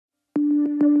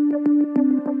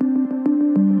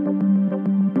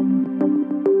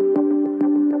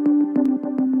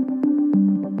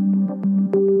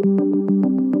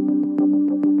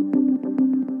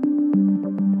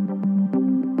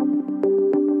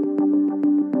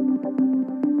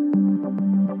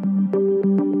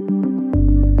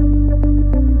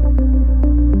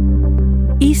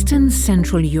Eastern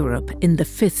Central Europe in the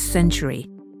 5th century,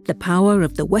 the power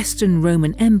of the Western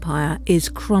Roman Empire is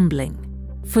crumbling.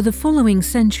 For the following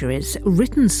centuries,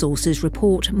 written sources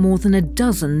report more than a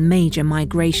dozen major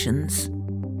migrations.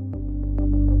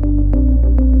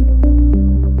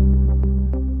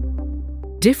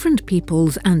 Different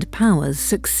peoples and powers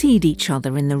succeed each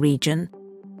other in the region.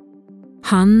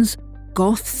 Huns,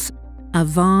 Goths,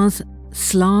 Avars,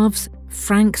 Slavs,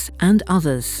 Franks and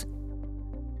others.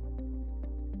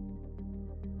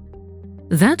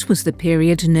 That was the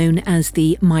period known as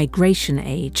the Migration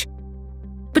Age.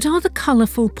 But are the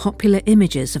colourful popular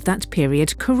images of that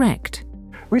period correct?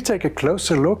 We take a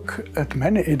closer look at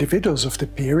many individuals of the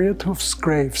period whose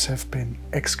graves have been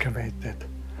excavated.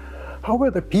 How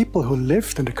were the people who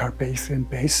lived in the Carpathian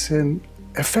Basin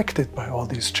affected by all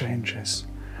these changes?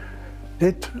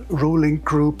 Did ruling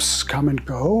groups come and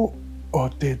go, or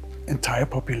did entire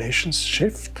populations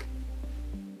shift?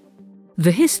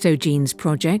 The HistoGenes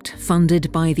project,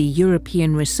 funded by the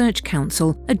European Research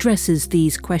Council, addresses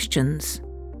these questions.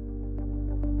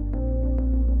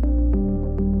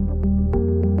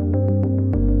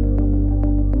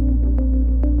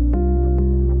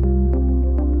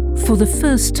 For the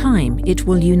first time, it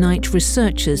will unite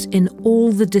researchers in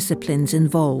all the disciplines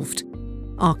involved: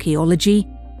 archaeology,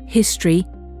 history,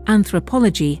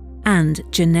 anthropology, and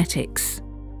genetics.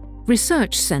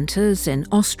 Research centres in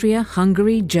Austria,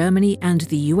 Hungary, Germany and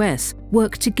the US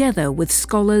work together with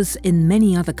scholars in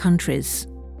many other countries.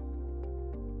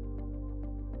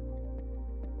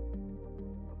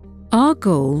 Our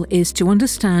goal is to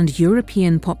understand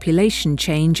European population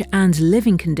change and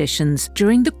living conditions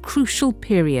during the crucial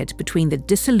period between the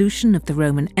dissolution of the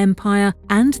Roman Empire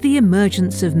and the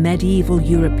emergence of medieval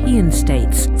European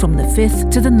states from the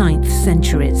 5th to the 9th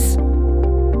centuries.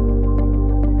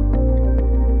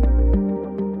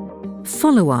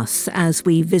 Follow us as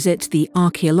we visit the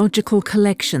archaeological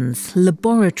collections,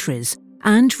 laboratories,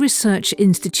 and research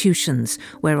institutions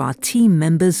where our team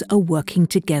members are working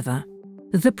together.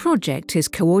 The project is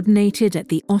coordinated at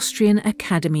the Austrian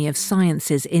Academy of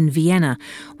Sciences in Vienna,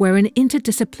 where an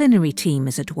interdisciplinary team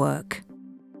is at work.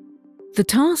 The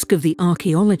task of the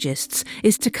archaeologists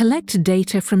is to collect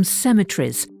data from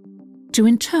cemeteries, to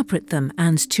interpret them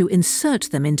and to insert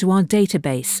them into our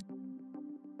database.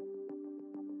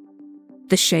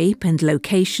 The shape and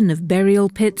location of burial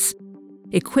pits,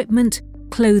 equipment,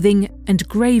 clothing and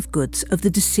grave goods of the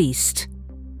deceased.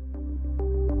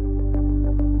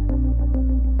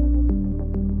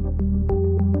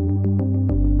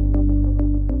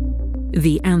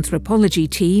 The anthropology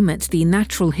team at the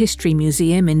Natural History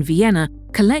Museum in Vienna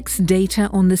collects data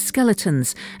on the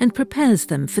skeletons and prepares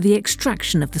them for the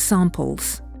extraction of the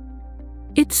samples.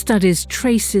 It studies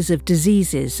traces of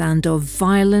diseases and of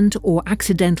violent or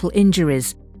accidental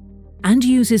injuries, and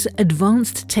uses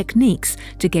advanced techniques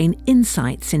to gain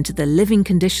insights into the living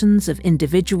conditions of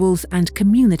individuals and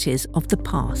communities of the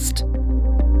past.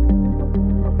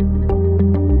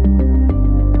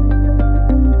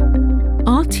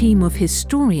 Our team of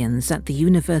historians at the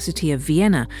University of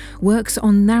Vienna works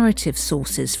on narrative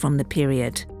sources from the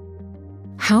period.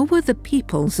 How were the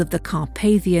peoples of the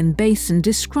Carpathian Basin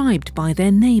described by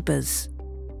their neighbours?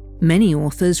 Many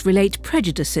authors relate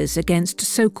prejudices against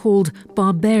so-called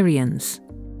barbarians.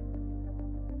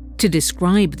 To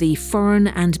describe the foreign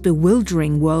and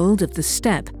bewildering world of the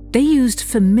steppe, they used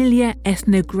familiar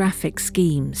ethnographic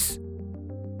schemes.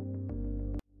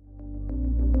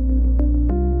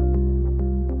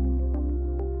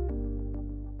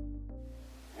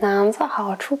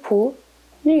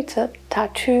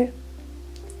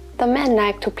 The men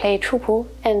like to play chupu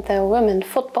and the women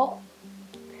football.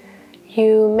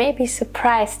 You may be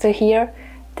surprised to hear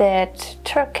that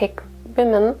Turkic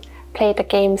women played a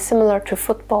game similar to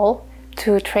football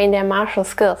to train their martial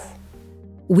skills.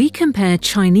 We compare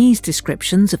Chinese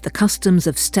descriptions of the customs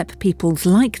of steppe peoples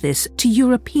like this to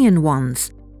European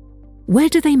ones. Where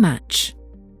do they match?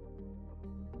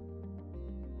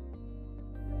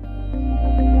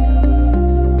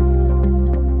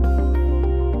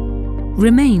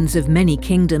 Remains of many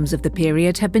kingdoms of the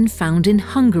period have been found in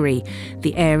Hungary.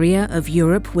 The area of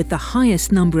Europe with the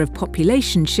highest number of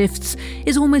population shifts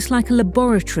is almost like a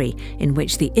laboratory in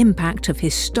which the impact of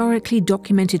historically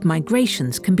documented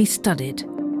migrations can be studied.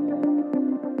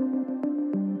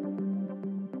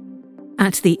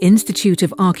 At the Institute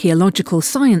of Archaeological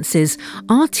Sciences,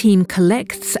 our team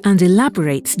collects and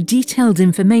elaborates detailed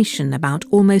information about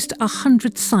almost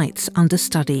 100 sites under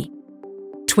study.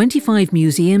 25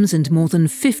 museums and more than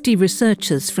 50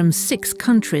 researchers from 6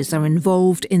 countries are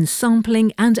involved in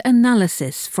sampling and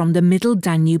analysis from the Middle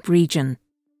Danube region.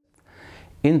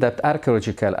 In-depth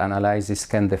archaeological analysis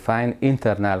can define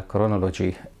internal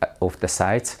chronology of the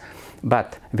sites,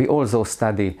 but we also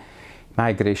study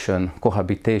migration,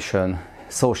 cohabitation,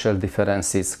 social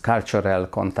differences, cultural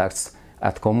contacts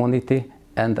at community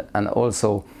and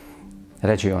also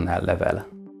regional level.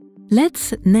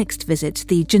 Let's next visit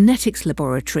the genetics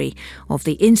laboratory of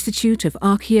the Institute of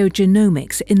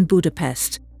Archaeogenomics in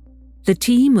Budapest. The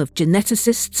team of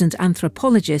geneticists and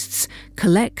anthropologists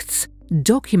collects,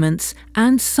 documents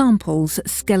and samples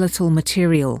skeletal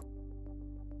material.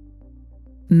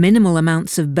 Minimal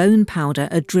amounts of bone powder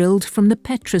are drilled from the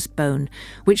petrous bone,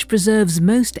 which preserves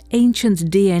most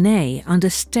ancient DNA under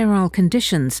sterile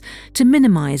conditions to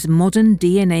minimize modern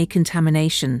DNA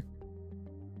contamination.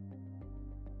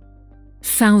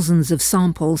 Thousands of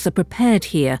samples are prepared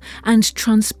here and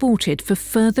transported for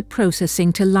further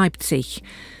processing to Leipzig.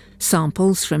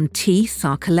 Samples from teeth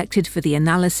are collected for the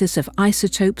analysis of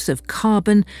isotopes of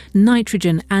carbon,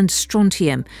 nitrogen and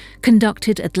strontium,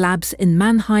 conducted at labs in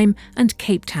Mannheim and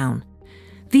Cape Town.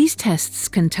 These tests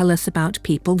can tell us about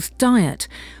people's diet,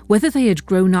 whether they had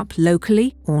grown up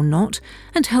locally or not,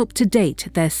 and help to date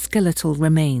their skeletal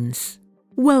remains.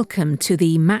 Welcome to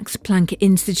the Max Planck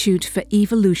Institute for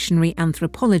Evolutionary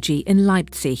Anthropology in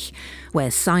Leipzig,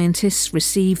 where scientists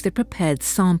receive the prepared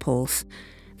samples.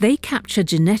 They capture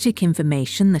genetic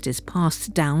information that is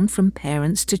passed down from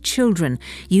parents to children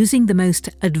using the most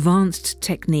advanced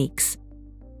techniques.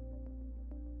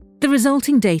 The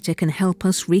resulting data can help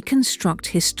us reconstruct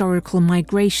historical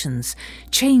migrations,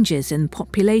 changes in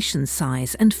population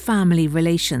size and family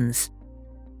relations.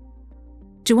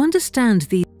 To understand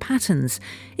these patterns,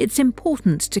 it's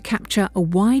important to capture a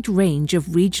wide range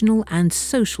of regional and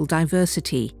social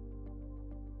diversity.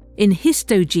 In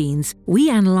HistoGenes, we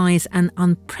analyse an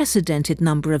unprecedented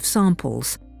number of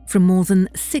samples from more than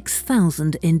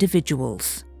 6,000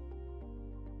 individuals.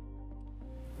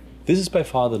 This is by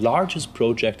far the largest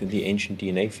project in the ancient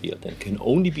DNA field and can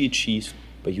only be achieved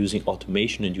by using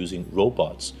automation and using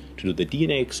robots to do the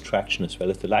DNA extraction as well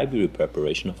as the library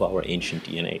preparation of our ancient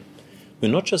DNA. We're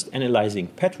not just analyzing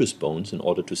petrous bones in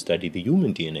order to study the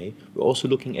human DNA, we're also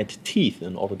looking at teeth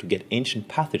in order to get ancient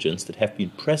pathogens that have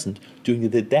been present during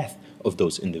the death of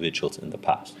those individuals in the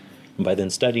past. And by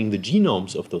then studying the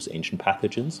genomes of those ancient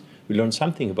pathogens, we learn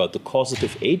something about the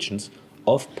causative agents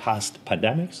of past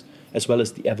pandemics, as well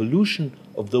as the evolution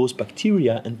of those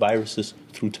bacteria and viruses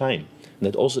through time. And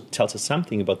that also tells us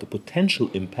something about the potential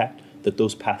impact that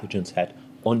those pathogens had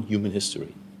on human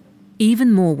history.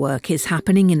 Even more work is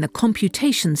happening in the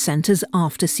computation centres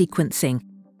after sequencing.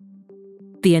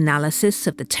 The analysis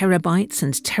of the terabytes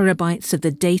and terabytes of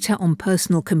the data on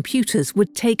personal computers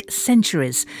would take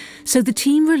centuries, so the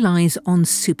team relies on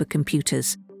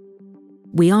supercomputers.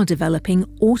 We are developing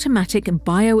automatic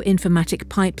bioinformatic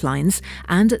pipelines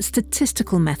and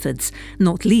statistical methods,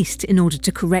 not least in order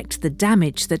to correct the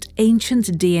damage that ancient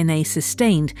DNA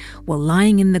sustained while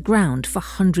lying in the ground for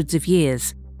hundreds of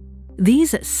years.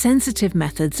 These sensitive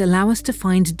methods allow us to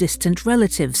find distant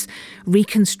relatives,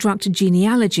 reconstruct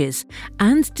genealogies,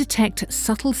 and detect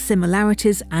subtle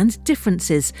similarities and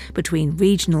differences between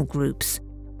regional groups.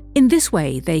 In this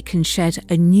way, they can shed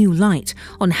a new light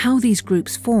on how these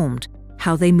groups formed,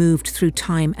 how they moved through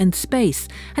time and space,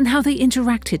 and how they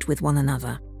interacted with one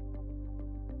another.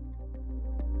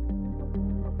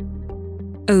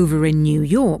 Over in New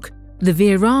York, the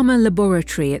Virama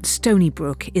laboratory at Stony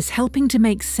Brook is helping to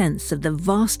make sense of the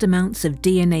vast amounts of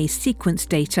DNA sequence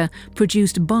data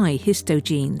produced by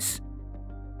HistoGenes.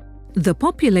 The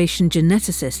population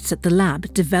geneticists at the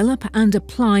lab develop and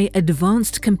apply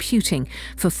advanced computing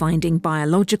for finding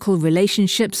biological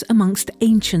relationships amongst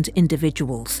ancient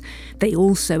individuals. They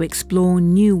also explore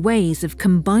new ways of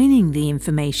combining the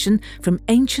information from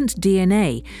ancient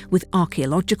DNA with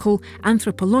archaeological,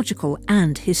 anthropological,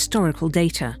 and historical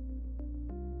data.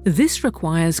 This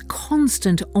requires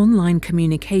constant online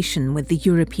communication with the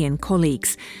European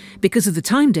colleagues. Because of the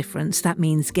time difference, that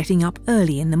means getting up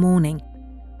early in the morning.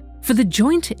 For the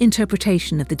joint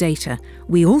interpretation of the data,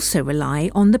 we also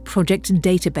rely on the project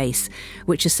database,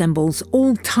 which assembles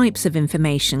all types of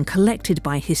information collected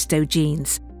by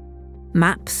HistoGenes.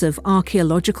 Maps of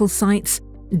archaeological sites,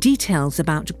 details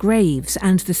about graves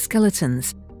and the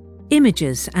skeletons,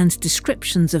 images and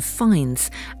descriptions of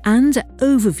finds, and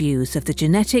overviews of the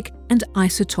genetic and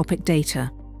isotopic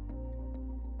data.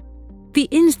 The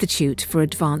Institute for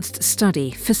Advanced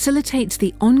Study facilitates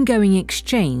the ongoing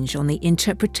exchange on the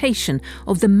interpretation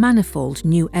of the manifold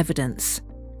new evidence.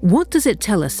 What does it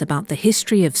tell us about the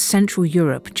history of Central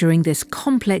Europe during this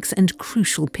complex and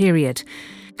crucial period?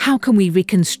 How can we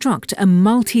reconstruct a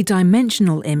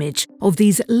multi-dimensional image of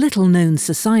these little-known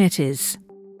societies?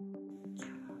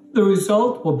 The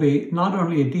result will be not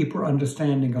only a deeper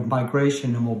understanding of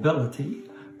migration and mobility,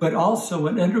 but also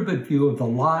an intimate view of the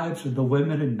lives of the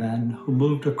women and men who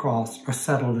moved across or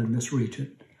settled in this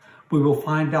region. We will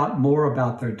find out more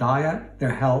about their diet,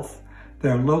 their health,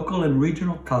 their local and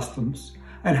regional customs,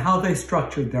 and how they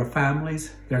structured their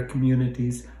families, their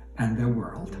communities, and their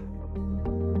world.